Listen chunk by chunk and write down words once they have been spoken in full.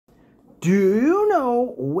Do you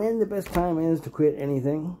know when the best time is to quit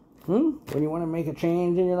anything? When you want to make a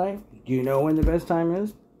change in your life? Do you know when the best time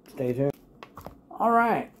is? Stay tuned.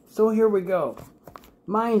 Alright, so here we go.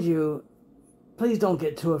 Mind you, please don't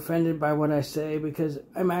get too offended by what I say, because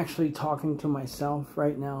I'm actually talking to myself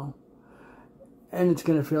right now. And it's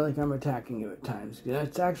going to feel like I'm attacking you at times.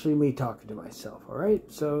 It's actually me talking to myself, alright?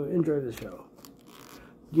 So enjoy the show.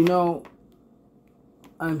 You know,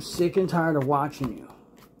 I'm sick and tired of watching you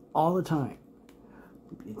all the time.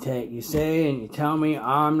 You say and you tell me,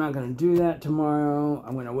 I'm not going to do that tomorrow.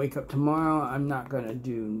 I'm going to wake up tomorrow. I'm not going to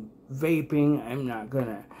do vaping. I'm not going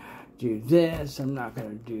to do this. I'm not going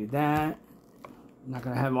to do that. I'm not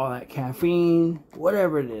going to have all that caffeine.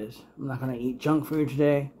 Whatever it is. I'm not going to eat junk food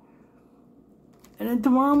today. And then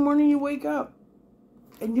tomorrow morning you wake up.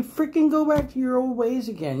 And you freaking go back to your old ways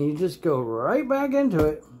again. You just go right back into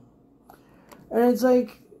it. And it's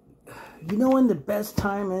like, you know when the best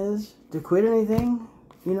time is to quit anything?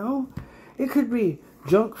 You know? It could be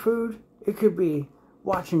junk food. It could be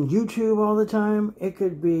watching YouTube all the time. It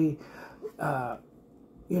could be,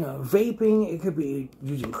 vaping. It could be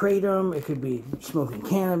using Kratom. It could be smoking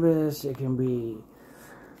cannabis. It can be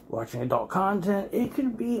watching adult content. It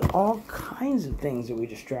could be all kinds of things that we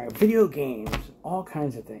distract. Video games. All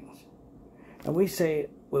kinds of things. And we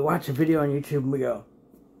watch a video on YouTube and we go,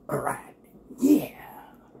 alright, yeah.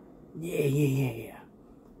 Yeah.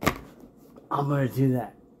 I'm going to do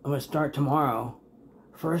that. I'm going to start tomorrow.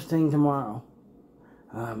 First thing tomorrow.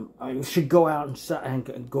 I should go out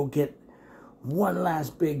and go get one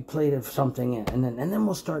last big plate of something in. And then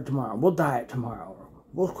we'll start tomorrow. We'll diet tomorrow.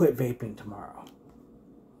 We'll quit vaping tomorrow.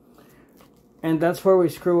 And that's where we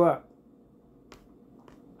screw up.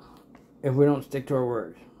 If we don't stick to our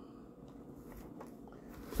words.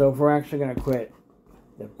 So if we're actually going to quit,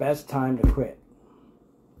 the best time to quit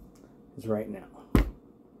is right now.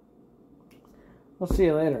 We'll see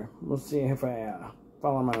you later. We'll see if I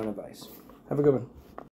follow my own advice. Have a good one.